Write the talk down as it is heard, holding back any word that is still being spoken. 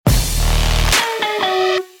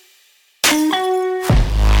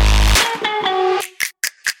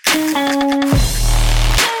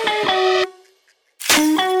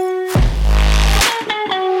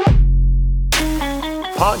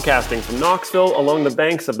Broadcasting from Knoxville along the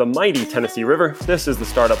banks of the mighty Tennessee River, this is the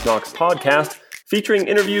Startup Knox podcast, featuring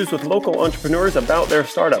interviews with local entrepreneurs about their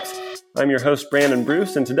startups. I'm your host, Brandon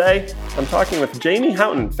Bruce, and today I'm talking with Jamie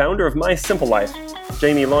Houghton, founder of My Simple Life.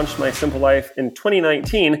 Jamie launched My Simple Life in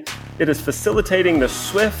 2019. It is facilitating the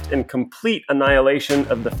swift and complete annihilation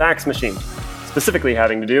of the fax machine, specifically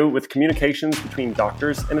having to do with communications between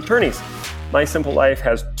doctors and attorneys. My Simple Life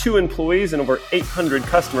has 2 employees and over 800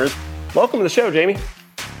 customers. Welcome to the show, Jamie.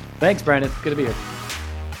 Thanks, Brandon. Good to be here.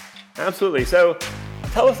 Absolutely. So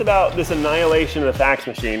tell us about this annihilation of the fax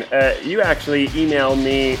machine. You actually emailed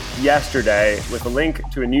me yesterday with a link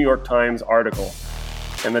to a New York Times article.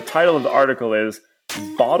 And the title of the article is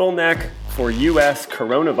Bottleneck for U.S.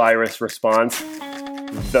 Coronavirus Response,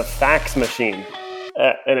 the Fax Machine.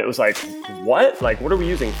 And it was like, what? Like, what are we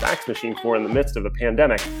using fax machine for in the midst of a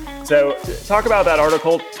pandemic? So talk about that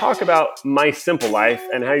article. Talk about My Simple Life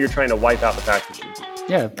and how you're trying to wipe out the fax machine.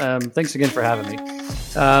 Yeah, thanks again for having me.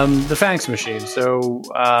 The fax machine. So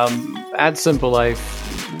at Simple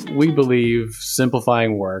Life, we believe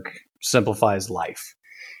simplifying work simplifies life.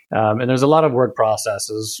 And there's a lot of work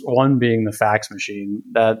processes, one being the fax machine,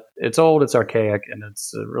 that it's old, it's archaic, and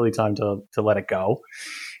it's really time to let it go.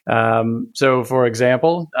 So, for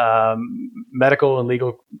example, medical and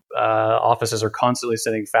legal offices are constantly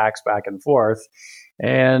sending fax back and forth,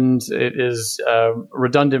 and it is a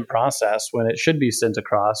redundant process when it should be sent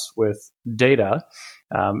across with data,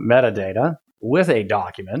 metadata, with a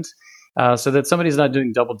document, so that somebody's not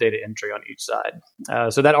doing double data entry on each side.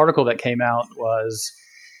 So that article that came out was,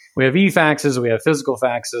 we have e-faxes, we have physical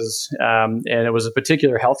faxes, and it was a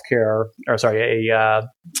particular a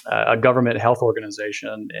government health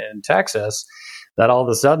organization in Texas that all of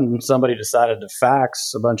a sudden somebody decided to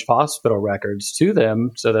fax a bunch of hospital records to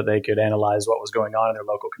them so that they could analyze what was going on in their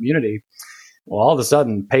local community. Well, all of a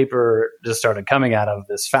sudden, paper just started coming out of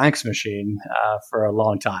this fax machine for a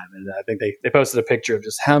long time. And I think they posted a picture of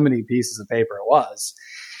just how many pieces of paper it was.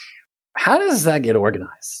 How does that get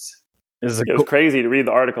organized? It was crazy to read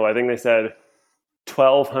the article. I think they said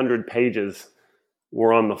 1,200 pages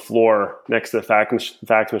were on the floor next to the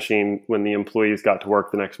fax machine when the employees got to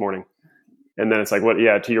work the next morning. And then it's like,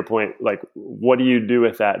 to your point, like, what do you do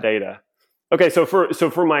with that data? Okay, so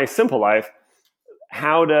for My Simple Life,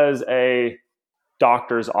 how does a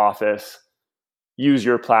doctor's office use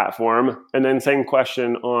your platform? And then same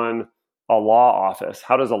question on a law office.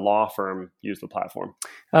 How does a law firm use the platform?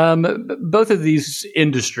 Both of these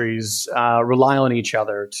industries rely on each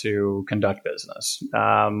other to conduct business.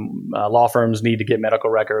 Law firms need to get medical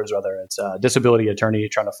records, whether it's a disability attorney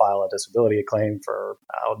trying to file a disability claim for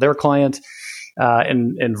their client,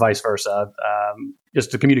 and vice versa,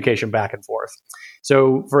 just the communication back and forth.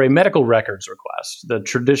 So for a medical records request, the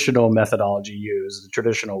traditional methodology used, the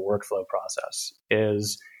traditional workflow process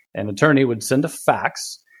is an attorney would send a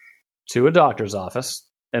fax to a doctor's office,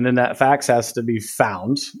 and then that fax has to be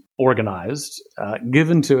found, organized,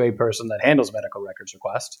 given to a person that handles medical records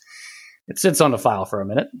requests. It sits on a file for a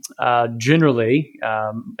minute. Generally,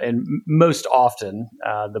 and most often,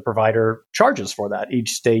 the provider charges for that. Each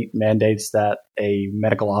state mandates that a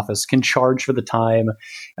medical office can charge for the time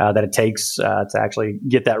that it takes to actually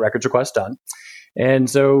get that records request done. And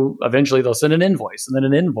so eventually they'll send an invoice, and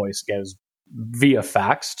then an invoice goes via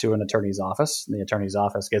fax to an attorney's office. And the attorney's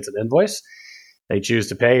office gets an invoice. They choose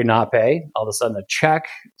to pay or not pay. All of a sudden, a check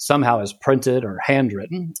somehow is printed or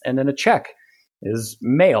handwritten, and then a check is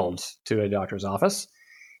mailed to a doctor's office.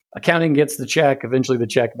 Accounting gets the check. Eventually, the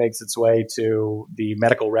check makes its way to the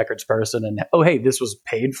medical records person, and hey, this was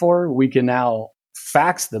paid for. We can now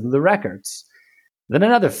fax them the records. Then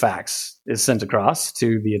another fax is sent across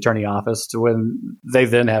to the attorney office to when they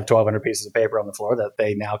then have 1,200 pieces of paper on the floor that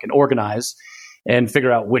they now can organize and figure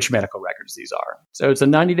out which medical records these are. So it's a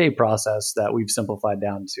 90-day process that we've simplified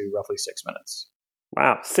down to roughly 6 minutes.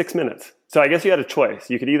 Wow, 6 minutes. So I guess you had a choice.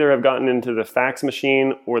 You could either have gotten into the fax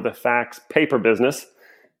machine or the fax paper business,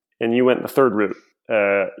 and you went the third route.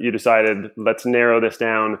 You decided, let's narrow this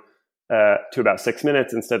down to about 6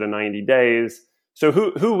 minutes instead of 90 days. So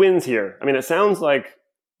who wins here? I mean, it sounds like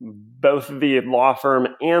both the law firm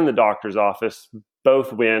and the doctor's office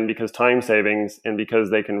both win because time savings and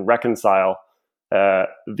because they can reconcile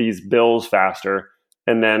these bills faster.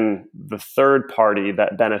 And then the third party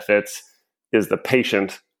that benefits is the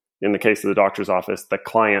patient, in the case of the doctor's office, the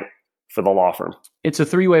client for the law firm. It's a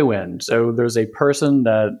 3-way win. So there's a person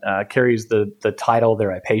that carries the title,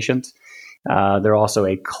 they're a patient. They're also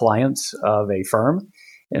a client of a firm.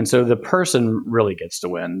 And so the person really gets to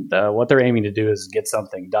win. What they're aiming to do is get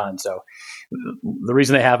something done. So the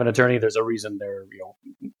reason they have an attorney, there's a reason they're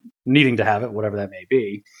needing to have it, whatever that may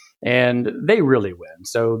be. And they really win.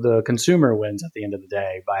 So the consumer wins at the end of the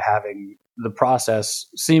day by having the process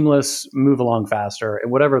seamless, move along faster,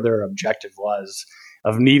 and whatever their objective was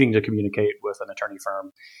of needing to communicate with an attorney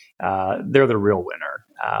firm, they're the real winner.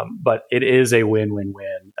 But it is a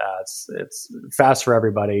win-win-win. It's fast for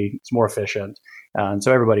everybody. It's more efficient. And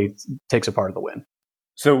so everybody takes a part of the win.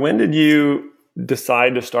 So when did you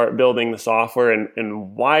decide to start building the software,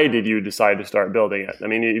 and why did you decide to start building it? I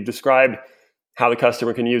mean, you've described how the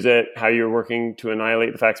customer can use it, how you're working to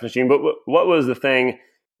annihilate the fax machine, but what was the thing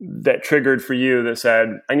that triggered for you that said,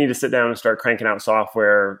 I need to sit down and start cranking out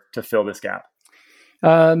software to fill this gap?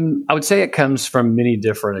 I would say it comes from many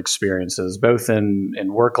different experiences, both in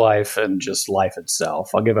work life and just life itself.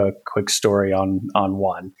 I'll give a quick story on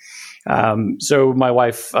one. So my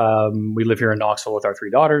wife, we live here in Knoxville with our 3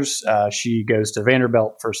 daughters. She goes to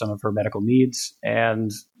Vanderbilt for some of her medical needs. And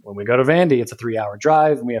when we go to Vandy, it's a 3-hour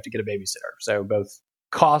drive and we have to get a babysitter. So both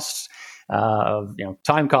costs of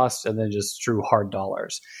time costs and then just true hard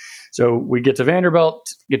dollars. So we get to Vanderbilt,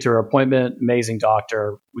 get to her appointment, amazing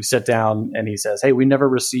doctor. We sit down and he says, hey, we never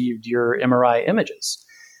received your MRI images.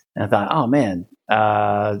 And I thought, oh man,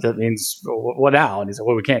 that means what now? And he said,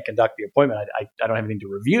 well, we can't conduct the appointment. I don't have anything to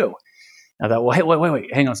review. And I thought, well,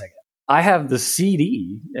 wait, hang on a second. I have the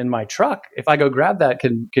CD in my truck. If I go grab that,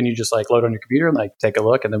 can you just load on your computer and take a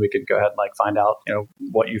look, and then we could go ahead and find out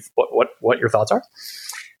what your thoughts are.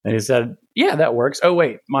 And he said, yeah, that works. Oh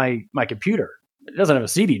wait, my computer, it doesn't have a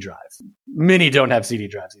CD drive. Many don't have CD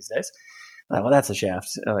drives these days. I'm like, well, that's a shaft.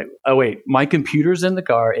 I'm like, oh wait, my computer's in the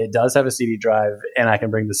car. It does have a CD drive, and I can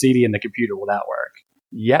bring the CD in the computer. Will that work?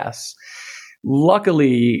 Yes.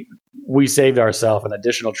 Luckily, we saved ourselves an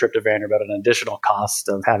additional trip to Vanderbilt, an additional cost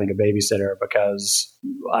of having a babysitter, because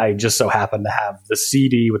I just so happened to have the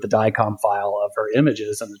CD with the DICOM file of her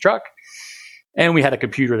images in the truck, and we had a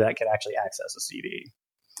computer that could actually access a CD.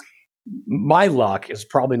 My luck is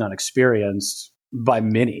probably not experienced by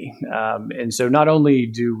many. And so not only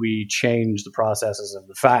do we change the processes of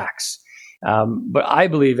the fax, but I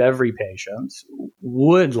believe every patient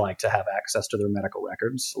would like to have access to their medical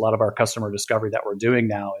records. A lot of our customer discovery that we're doing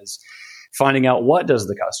now is finding out what does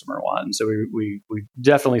the customer want. So we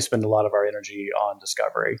definitely spend a lot of our energy on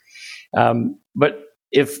discovery. But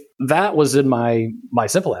if that was in my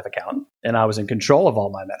SimpleLife account and I was in control of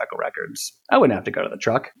all my medical records, I wouldn't have to go to the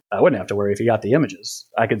truck. I wouldn't have to worry if he got the images.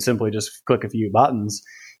 I could simply just click a few buttons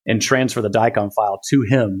and transfer the DICOM file to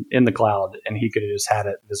him in the cloud, and he could have just had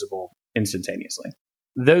it visible instantaneously.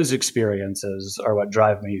 Those experiences are what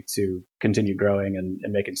drive me to continue growing and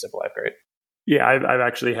making SimpleLife great. Yeah, I've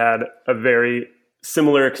actually had a very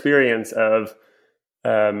similar experience of,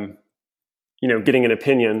 getting an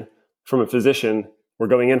opinion from a physician. We're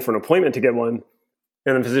going in for an appointment to get one,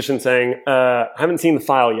 and the physician saying, I haven't seen the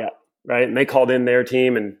file yet, right? And they called in their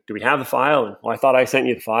team, and do we have the file? And, well, I thought I sent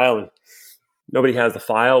you the file, and nobody has the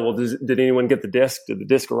file. Well, did anyone get the disc? Did the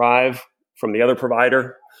disc arrive from the other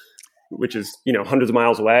provider, which is, hundreds of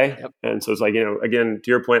miles away? Yep. And so it's again, to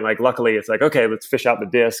your point, luckily it's okay, let's fish out the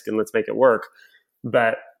disc and let's make it work.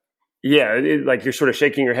 But yeah, you're sort of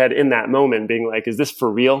shaking your head in that moment being is this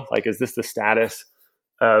for real? Is this the status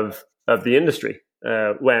of the industry?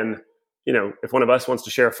 When, if one of us wants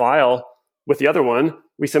to share a file with the other one,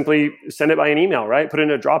 we simply send it by an email, right? Put it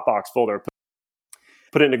in a Dropbox folder,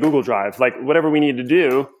 put it in a Google Drive, whatever we need to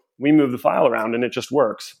do, we move the file around and it just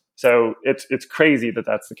works. So it's crazy that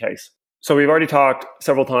that's the case. So we've already talked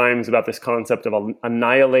several times about this concept of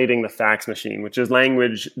annihilating the fax machine, which is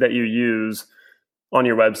language that you use on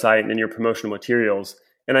your website and in your promotional materials.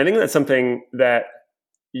 And I think that's something that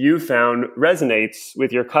you found resonates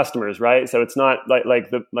with your customers, right? So it's not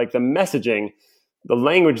like the messaging, the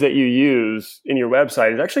language that you use in your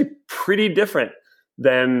website is actually pretty different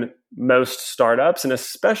than most startups, and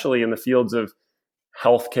especially in the fields of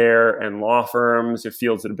healthcare and law firms,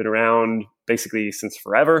 fields that have been around basically since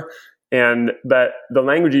forever. But the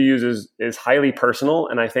language you use is highly personal,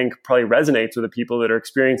 and I think probably resonates with the people that are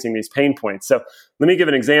experiencing these pain points. So let me give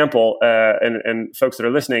an example, and folks that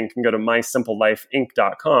are listening can go to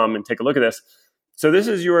mysimplelifeinc.com and take a look at this. So this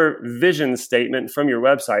is your vision statement from your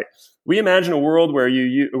website. We imagine a world where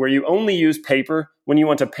you only use paper when you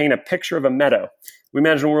want to paint a picture of a meadow. We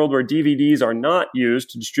imagine a world where DVDs are not used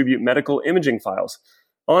to distribute medical imaging files.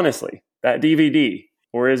 Honestly, that DVD,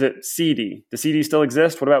 or is it CD? Does CD still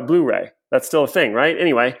exist? What about Blu-ray? That's still a thing, right?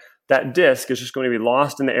 Anyway, that disc is just going to be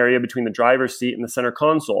lost in the area between the driver's seat and the center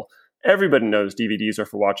console. Everybody knows DVDs are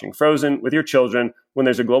for watching Frozen with your children when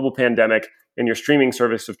there's a global pandemic and your streaming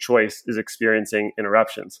service of choice is experiencing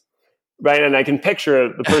interruptions, right? And I can picture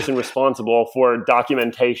the person responsible for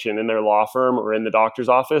documentation in their law firm or in the doctor's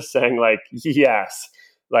office saying yes,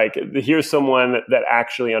 Like, here's someone that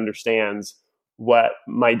actually understands what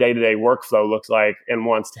my day-to-day workflow looks like and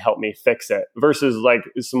wants to help me fix it, versus like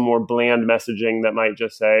some more bland messaging that might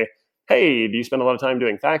just say, hey, do you spend a lot of time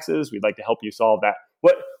doing faxes? We'd like to help you solve that.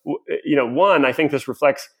 One, I think this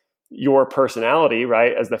reflects your personality,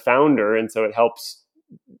 right, as the founder. And so it helps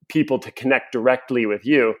people to connect directly with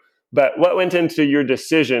you. But what went into your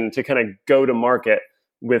decision to kind of go to market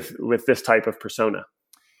with this type of persona?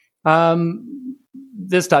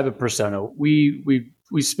 This type of persona, we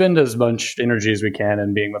spend as much energy as we can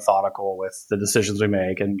in being methodical with the decisions we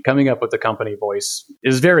make, and coming up with the company voice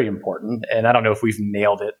is very important. And I don't know if we've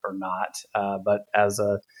nailed it or not, but as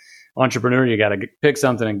a entrepreneur, you got to pick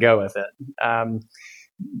something and go with it.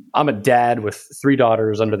 I'm a dad with 3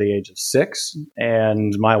 daughters under the age of 6,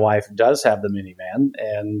 and my wife does have the minivan,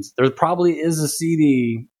 and there probably is a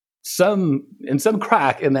CD in some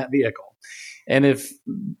crack in that vehicle. And if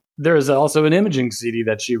there is also an imaging CD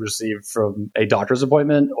that she received from a doctor's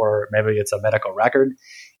appointment, or maybe it's a medical record,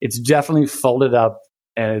 it's definitely folded up,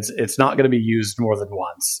 and it's not going to be used more than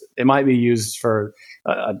once. It might be used for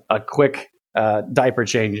a quick diaper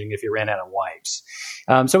changing if you ran out of wipes.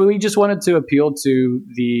 So we just wanted to appeal to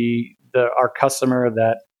our customer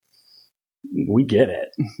that we get it.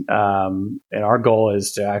 And our goal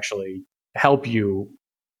is to actually help you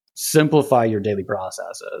simplify your daily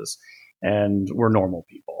processes. And we're normal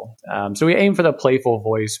people. So we aim for the playful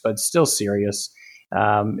voice, but still serious.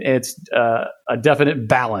 It's a definite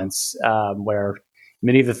balance where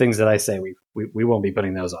many of the things that I say, we won't be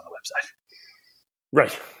putting those on the website.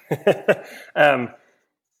 Right.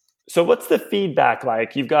 So what's the feedback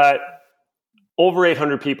like? You've got over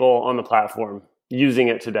 800 people on the platform using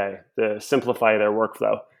it today to simplify their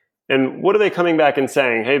workflow. And what are they coming back and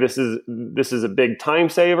saying? Hey, this is a big time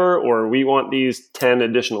saver, or we want these 10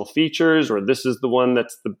 additional features, or this is the one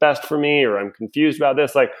that's the best for me, or I'm confused about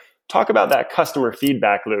this. Like, talk about that customer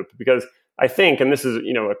feedback loop, because I think, and this is,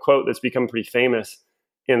 a quote that's become pretty famous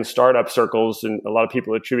in startup circles, and a lot of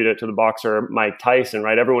people attribute it to the boxer Mike Tyson,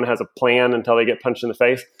 right? Everyone has a plan until they get punched in the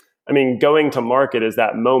face. I mean, going to market is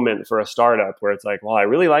that moment for a startup where it's like, well, I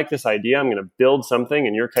really like this idea. I'm going to build something,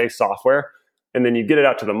 in your case, software. And then you get it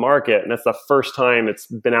out to the market, and that's the first time it's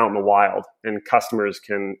been out in the wild, and customers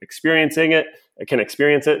can experience it,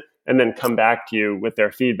 and then come back to you with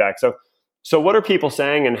their feedback. So what are people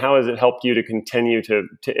saying, and how has it helped you to continue to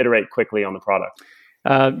iterate quickly on the product?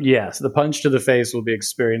 Yes, the punch to the face will be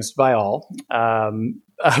experienced by all.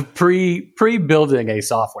 Pre-building a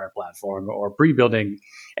software platform or pre-building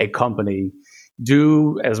a company,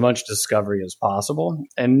 do as much discovery as possible,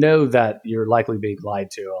 and know that you're likely being lied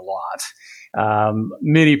to a lot.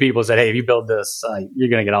 Many people said, hey, if you build this, you're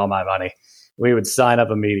going to get all my money. We would sign up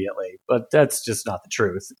immediately, but that's just not the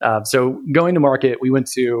truth. So going to market, we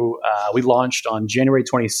launched on January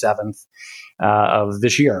 27th of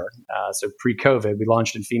this year. So pre-COVID, we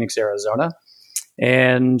launched in Phoenix, Arizona.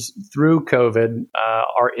 And through COVID,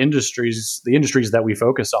 the industries that we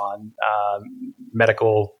focus on,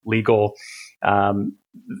 medical, legal,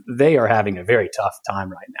 they are having a very tough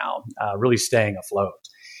time right now, really staying afloat.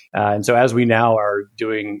 And so as we now are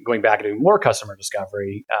going back and doing more customer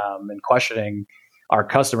discovery and questioning our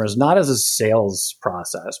customers, not as a sales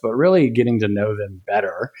process, but really getting to know them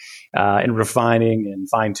better and refining and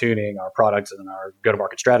fine-tuning our products and our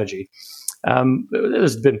go-to-market strategy,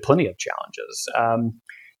 there's been plenty of challenges.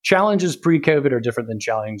 Challenges pre-COVID are different than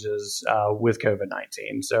challenges with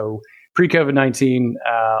COVID-19. So pre-COVID-19,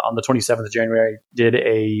 on the 27th of January,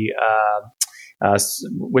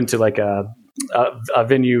 went to like a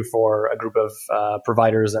venue for a group of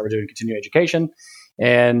providers that were doing continuing education,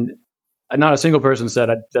 and not a single person said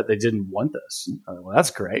that they didn't want this. Well, that's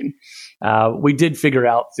great. We did figure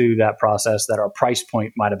out through that process that our price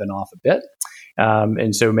point might have been off a bit.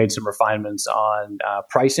 And so made some refinements on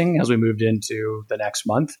pricing as we moved into the next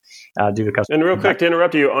month due to customer. And real quick to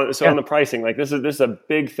interrupt you, on the pricing, like this is a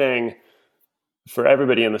big thing for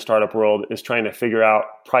everybody in the startup world, is trying to figure out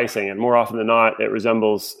pricing. And more often than not, it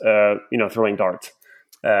resembles throwing darts.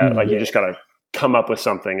 You just got to come up with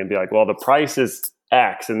something and be like, well, the price is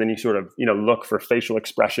X, and then you sort of look for facial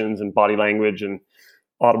expressions and body language and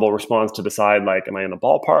audible response to decide, like, am I in the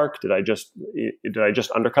ballpark? Did I just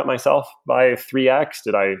undercut myself by 3X?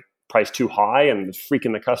 Did I price too high and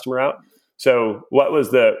freaking the customer out? So what was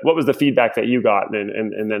the feedback that you got,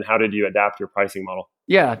 and then how did you adapt your pricing model?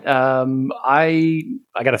 Yeah, I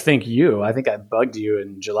got to thank you. I think I bugged you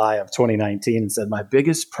in July of 2019 and said my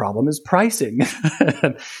biggest problem is pricing,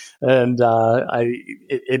 and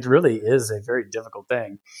it really is a very difficult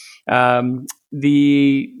thing.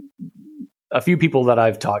 A few people that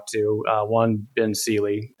I've talked to, one, Ben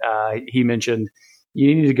Seeley, he mentioned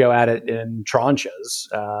you need to go at it in tranches,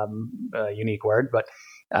 a unique word, but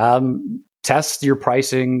test your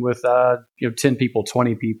pricing with 10 people,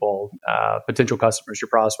 20 people, potential customers, your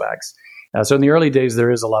prospects. So in the early days, there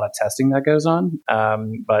is a lot of testing that goes on,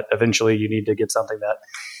 but eventually you need to get something that,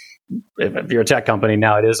 if you're a tech company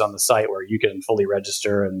now, it is on the site where you can fully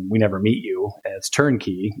register and we never meet you, and it's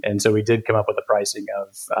turnkey. And so we did come up with a pricing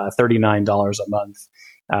of $39 a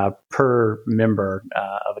month per member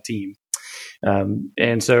of a team.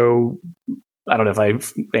 And so I don't know if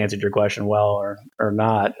I've answered your question well or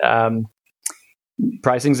not.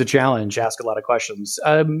 Pricing's a challenge. Ask a lot of questions.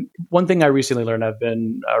 One thing I recently learned, I've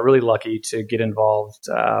been really lucky to get involved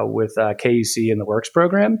with KEC in the Works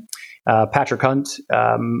program. Patrick Hunt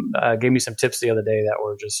gave me some tips the other day that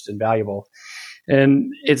were just invaluable.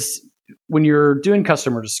 And it's when you're doing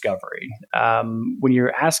customer discovery, when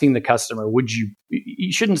you're asking the customer,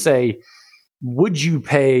 you shouldn't say, would you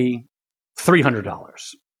pay $300?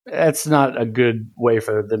 That's not a good way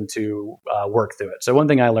for them to work through it. So one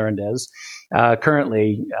thing I learned is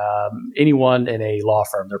currently anyone in a law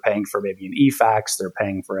firm, they're paying for maybe an e-fax, they're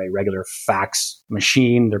paying for a regular fax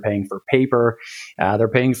machine, they're paying for paper, they're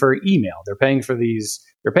paying for email, they're paying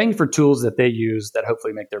for tools that they use that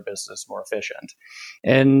hopefully make their business more efficient.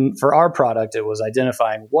 And for our product, it was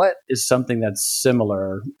identifying what is something that's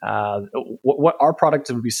similar, what our product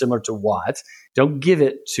would be similar to what. Don't give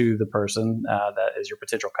it to the person that is your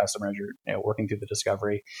potential customer as you're working through the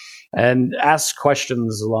discovery, and ask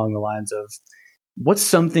questions along the lines of, what's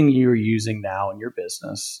something you're using now in your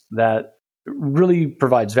business that really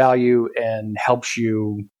provides value and helps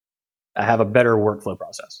you have a better workflow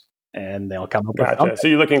process? And they'll come up with Gotcha. So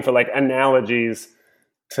you're looking for like analogies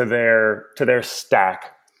to their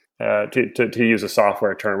stack, to use a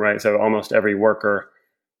software term, right? So almost every worker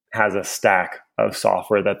has a stack of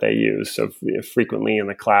software that they use. So frequently in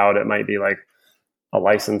the cloud, it might be like a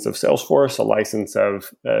license of Salesforce, a license of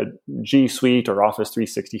G Suite or Office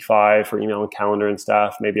 365 for email and calendar and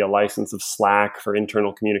stuff, maybe a license of Slack for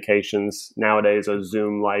internal communications. Nowadays, a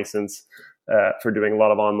Zoom license for doing a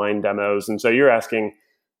lot of online demos. And so you're asking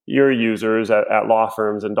your users at law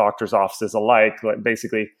firms and doctors' offices alike, like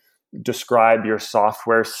basically describe your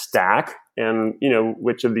software stack and,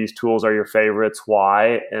 which of these tools are your favorites,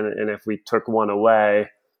 why, and if we took one away,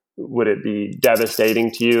 would it be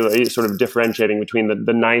devastating to you? Sort of differentiating between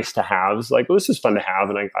the nice to haves, like, well, this is fun to have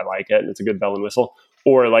and I like it and it's a good bell and whistle,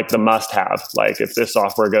 or like the must have, like if this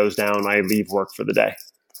software goes down, I leave work for the day.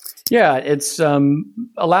 Yeah, it's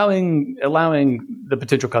allowing the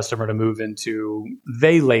potential customer to move into,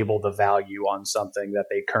 they label the value on something that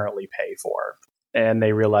they currently pay for. And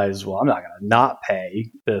they realize, well, I'm not going to not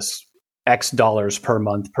pay this X dollars per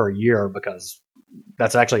month per year because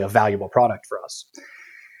that's actually a valuable product for us.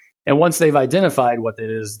 And once they've identified what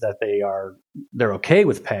it is that they're okay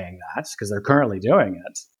with paying that because they're currently doing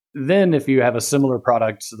it, then if you have a similar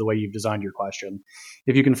product to the way you've designed your question,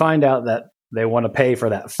 if you can find out that they want to pay for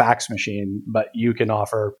that fax machine, but you can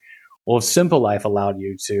offer, well, if Simple Life allowed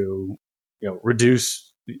you to,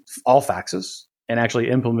 reduce all faxes and actually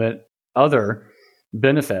implement other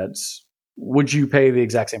benefits, would you pay the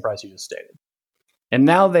exact same price you just stated? And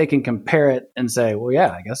now they can compare it and say, well,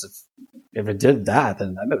 yeah, I guess if it did that,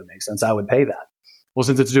 then that would make sense. I would pay that. Well,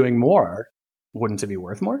 since it's doing more, wouldn't it be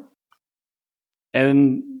worth more?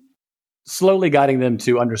 And slowly guiding them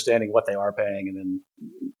to understanding what they are paying. And then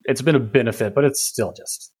it's been a benefit, but it's still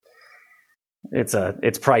just,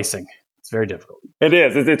 it's pricing. It's very difficult. It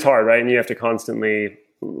is. It's hard, right? And you have to constantly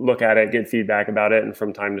look at it, get feedback about it, and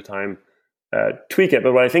from time to time tweak it.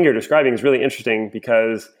 But what I think you're describing is really interesting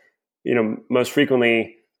because, most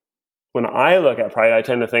frequently when I look at price, I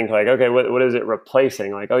tend to think like, okay, what is it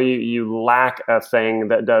replacing? Like, oh, you lack a thing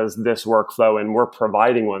that does this workflow and we're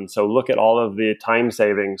providing one. So look at all of the time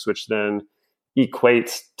savings, which then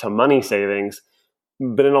equates to money savings.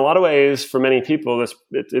 But in a lot of ways, for many people,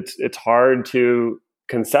 it's hard to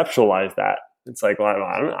conceptualize that. It's like, well,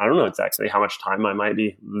 I don't know exactly how much time I might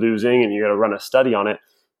be losing, and you got to run a study on it.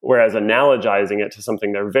 Whereas analogizing it to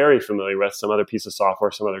something they're very familiar with, some other piece of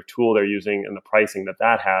software, some other tool they're using, and the pricing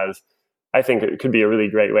that has, I think it could be a really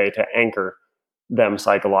great way to anchor them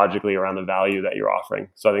psychologically around the value that you're offering.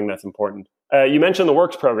 So I think that's important. You mentioned the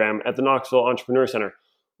Works program at the Knoxville Entrepreneur Center.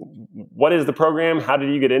 What is the program? How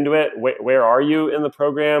did you get into it? Where are you in the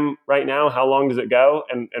program right now? How long does it go?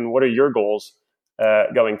 And what are your goals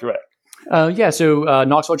going through it? So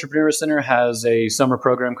Knoxville Entrepreneur Center has a summer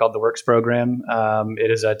program called the Works program.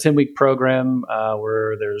 It is a 10-week program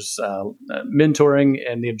where there's mentoring,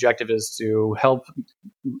 and the objective is to help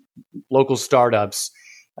local startups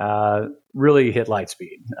really hit light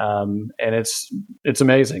speed. And it's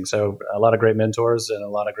amazing. So a lot of great mentors and a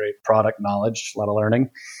lot of great product knowledge, a lot of learning.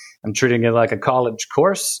 I'm treating it like a college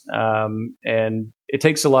course. And it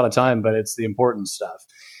takes a lot of time, but it's the important stuff.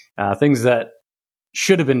 Things that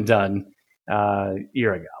should have been done a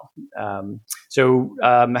year ago.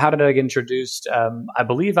 How did I get introduced? I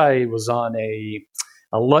believe I was on a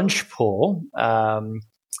lunch pool,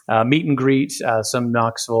 meet and greet, some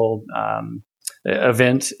Knoxville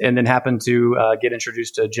event, and then happened to get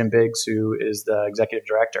introduced to Jim Biggs, who is the executive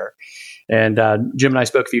director. And Jim and I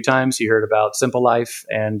spoke a few times. He heard about Simple Life,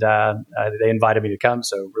 and they invited me to come.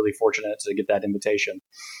 So really fortunate to get that invitation.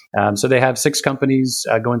 So they have 6 companies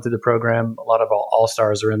going through the program. A lot of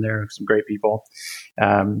all-stars are in there, some great people.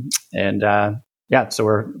 So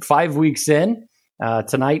we're 5 weeks in.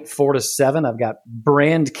 Tonight, 4 to 7, I've got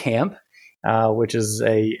Brand Camp, which is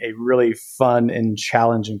a really fun and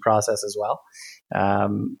challenging process as well.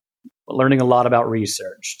 Learning a lot about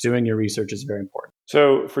research. Doing your research is very important.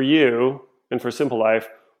 So for you and for Simple Life,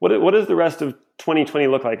 what does the rest of 2020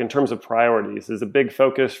 look like in terms of priorities? Is a big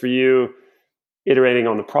focus for you iterating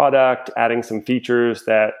on the product, adding some features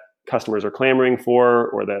that customers are clamoring for,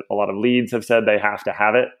 or that a lot of leads have said they have to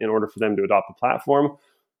have it in order for them to adopt the platform?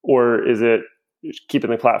 Or is it keeping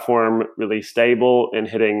the platform really stable and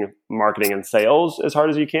hitting marketing and sales as hard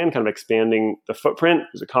as you can, kind of expanding the footprint?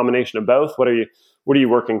 Is it a combination of both? What are you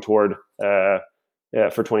working toward for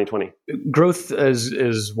 2020? Growth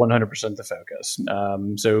is 100% the focus.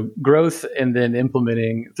 So growth, and then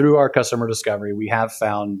implementing through our customer discovery, we have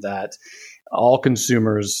found that all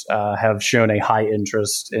consumers have shown a high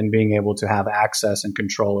interest in being able to have access and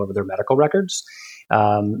control over their medical records.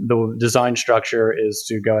 The design structure is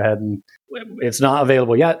to go ahead and it's not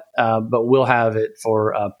available yet, but we'll have it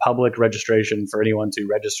for public registration for anyone to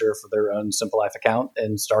register for their own Simple Life account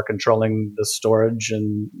and start controlling the storage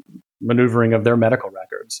and maneuvering of their medical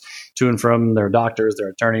records to and from their doctors, their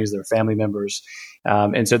attorneys, their family members.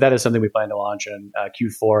 And so that is something we plan to launch in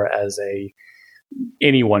Q4 as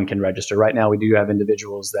anyone can register. Right now, we do have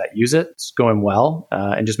individuals that use it. It's going well,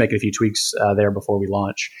 and just making a few tweaks there before we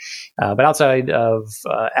launch. But outside of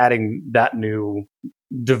adding that new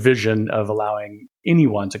division of allowing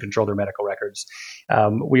anyone to control their medical records,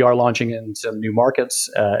 we are launching in some new markets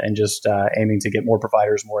and just aiming to get more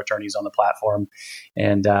providers, more attorneys on the platform,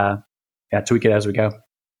 and tweak it as we go.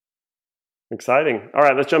 Exciting. All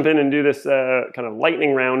right, let's jump in and do this kind of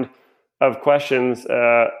lightning round of questions.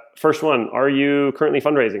 First one, are you currently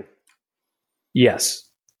fundraising? Yes.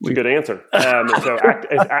 It's a good answer.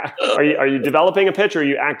 Are you developing a pitch, or are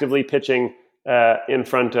you actively pitching in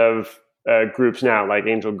front of groups now, like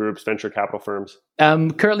angel groups, venture capital firms?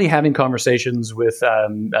 I'm currently having conversations with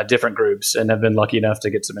different groups, and have been lucky enough to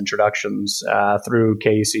get some introductions through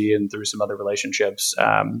Casey and through some other relationships.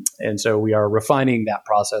 And so we are refining that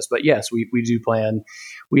process. But yes, we do plan.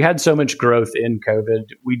 We had so much growth in COVID.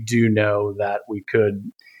 We do know that we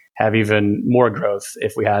could have even more growth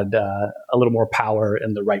if we had a little more power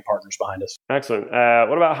and the right partners behind us. Excellent.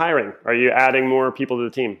 What about hiring? Are you adding more people to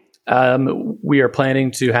the team? We are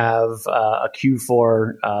planning to have a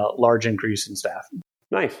Q4 large increase in staff.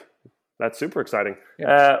 Nice. That's super exciting.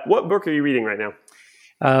 Yeah. What book are you reading right now?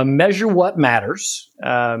 Measure What Matters,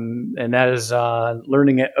 and that is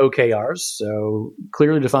learning at OKRs. So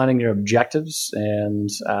clearly defining your objectives and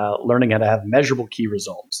learning how to have measurable key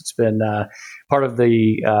results. It's been part of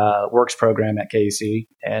the Works program at KC,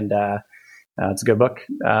 and it's a good book.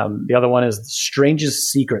 The other one is The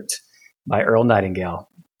Strangest Secret by Earl Nightingale,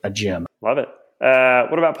 a gem. Love it.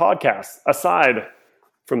 What about podcasts? Aside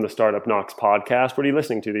from the Startup Knox podcast, what are you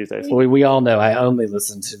listening to these days? We all know I only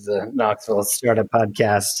listen to the Knoxville Startup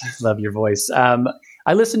podcast. Love your voice.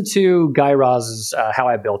 I listen to Guy Raz's How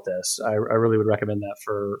I Built This. I really would recommend that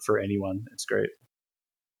for anyone. It's great.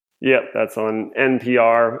 Yep, that's on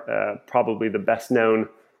NPR, probably the best known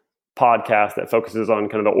podcast that focuses on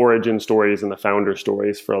kind of the origin stories and the founder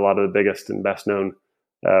stories for a lot of the biggest and best known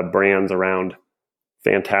brands around.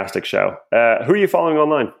 Fantastic show. Who are you following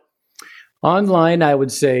online? Online, I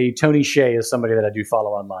would say Tony Hsieh is somebody that I do follow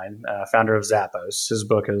online, founder of Zappos. His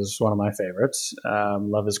book is one of my favorites.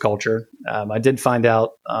 Love his culture. I did find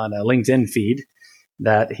out on a LinkedIn feed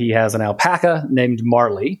that he has an alpaca named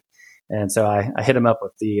Marley. And so I hit him up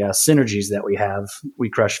with the synergies that we have. We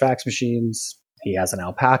crush fax machines. He has an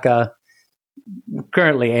alpaca. We're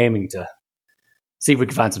currently aiming to see if we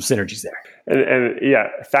can find some synergies there. And yeah,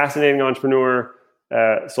 fascinating entrepreneur.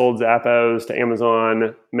 Sold Zappos to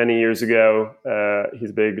Amazon many years ago.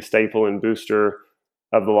 He's a big staple and booster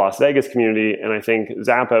of the Las Vegas community. And I think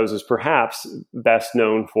Zappos is perhaps best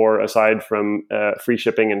known for, aside from free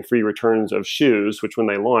shipping and free returns of shoes, which when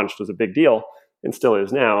they launched was a big deal and still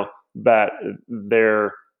is now, but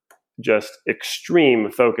their just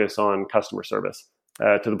extreme focus on customer service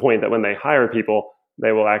to the point that when they hire people,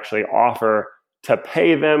 they will actually offer to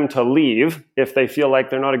pay them to leave if they feel like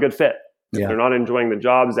they're not a good fit. If they're not enjoying the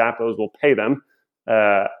job, Zappos will pay them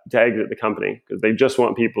to exit the company because they just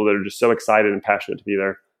want people that are just so excited and passionate to be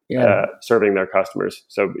there serving their customers.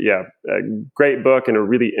 So a great book and a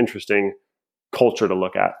really interesting culture to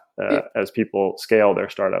look at as people scale their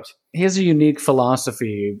startups. He has a unique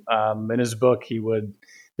philosophy. In his book,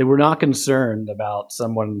 they were not concerned about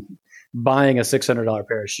someone buying a $600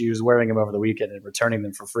 pair of shoes, wearing them over the weekend and returning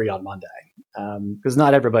them for free on Monday. Because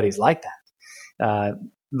not everybody's like that.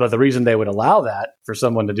 But the reason they would allow that for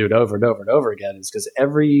someone to do it over and over and over again is because they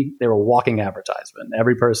were a walking advertisement.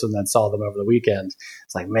 Every person that saw them over the weekend,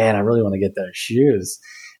 it's like, man, I really want to get those shoes.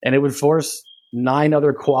 And it would force 9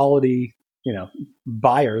 other quality,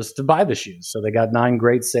 buyers to buy the shoes. So they got 9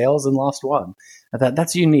 great sales and lost 1. I thought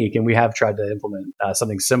that's unique. And we have tried to implement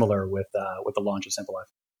something similar with the launch of Simple Life.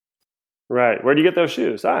 Right. Where do you get those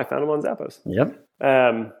shoes? I found them on Zappos. Yep.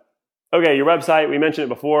 Okay. Your website, we mentioned it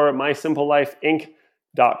before,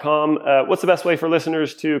 mysimplelifeinc.com. What's the best way for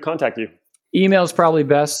listeners to contact you? Email is probably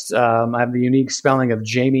best. I have the unique spelling of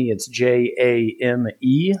Jamie. It's Jame.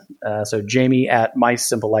 So Jamie at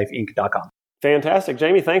mysimplelifeinc.com. Fantastic.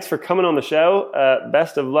 Jamie, thanks for coming on the show.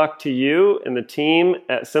 Best of luck to you and the team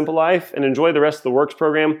at Simple Life, and enjoy the rest of the Works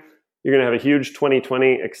program. You're going to have a huge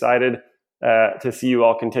 2020. Excited to see you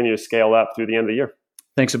all continue to scale up through the end of the year.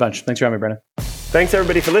 Thanks a bunch. Thanks for having me, Brennan. Thanks,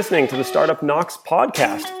 everybody, for listening to the Startup Knox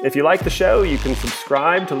podcast. If you like the show, you can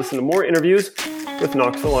subscribe to listen to more interviews with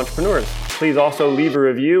Knoxville entrepreneurs. Please also leave a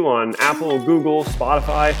review on Apple, Google,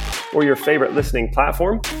 Spotify, or your favorite listening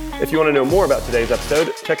platform. If you want to know more about today's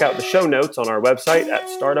episode, check out the show notes on our website at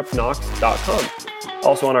startupknox.com.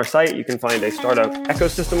 Also on our site, you can find a startup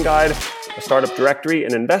ecosystem guide, a startup directory,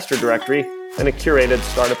 an investor directory, and a curated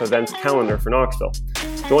startup events calendar for Knoxville.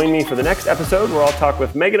 Join me for the next episode where I'll talk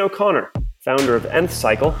with Megan O'Connor, founder of Nth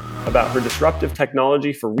Cycle, about her disruptive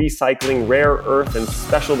technology for recycling rare earth and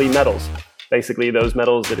specialty metals. Basically, those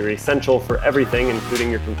metals that are essential for everything,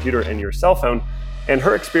 including your computer and your cell phone, and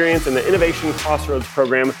her experience in the Innovation Crossroads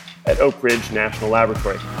program at Oak Ridge National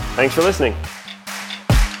Laboratory. Thanks for listening.